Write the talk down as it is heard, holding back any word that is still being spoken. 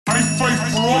I fight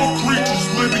for all creatures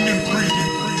living and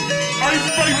breathing. I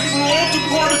fight for all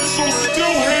departed souls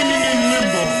still hanging in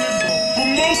limbo.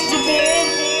 But most of all,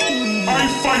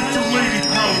 I fight for Lady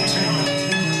Palutena,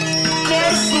 the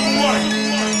goddess of light.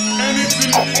 And it's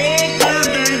in all their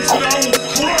names that I will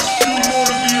crush you,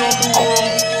 Lord of the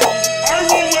Underworld. I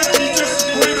won't let you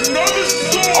desecrate another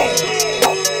soul!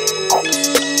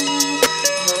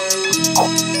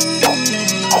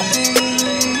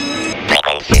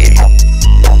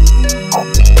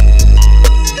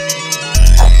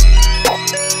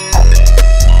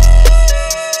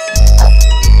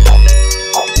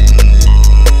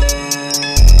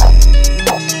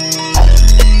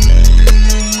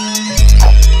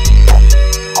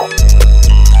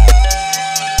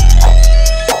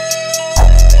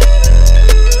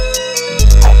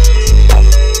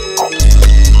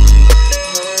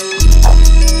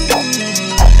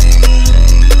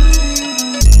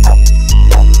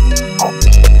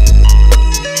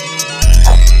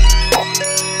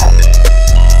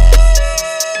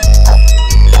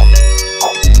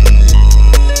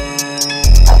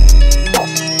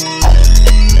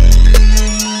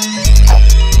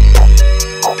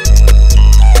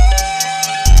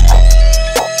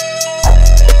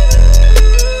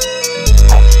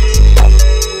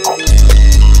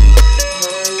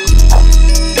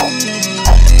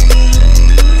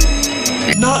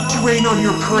 Not to rain on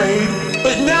your parade,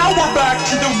 but now we're back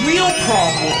to the real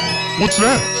problem. What's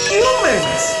that?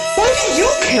 Humans! Why do you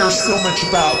care so much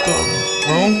about them?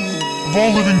 Well, of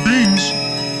all living beings,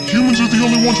 humans are the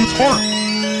only ones with heart.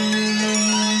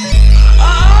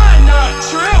 Not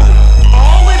true!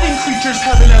 All living creatures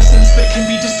have an essence that can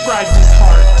be described as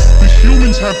heart. The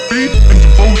humans have faith and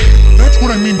devotion. That's what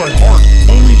I mean by heart.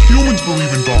 Only humans believe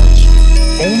in gods.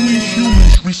 Only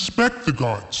humans respect the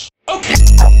gods. Okay.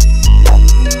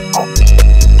 Oh.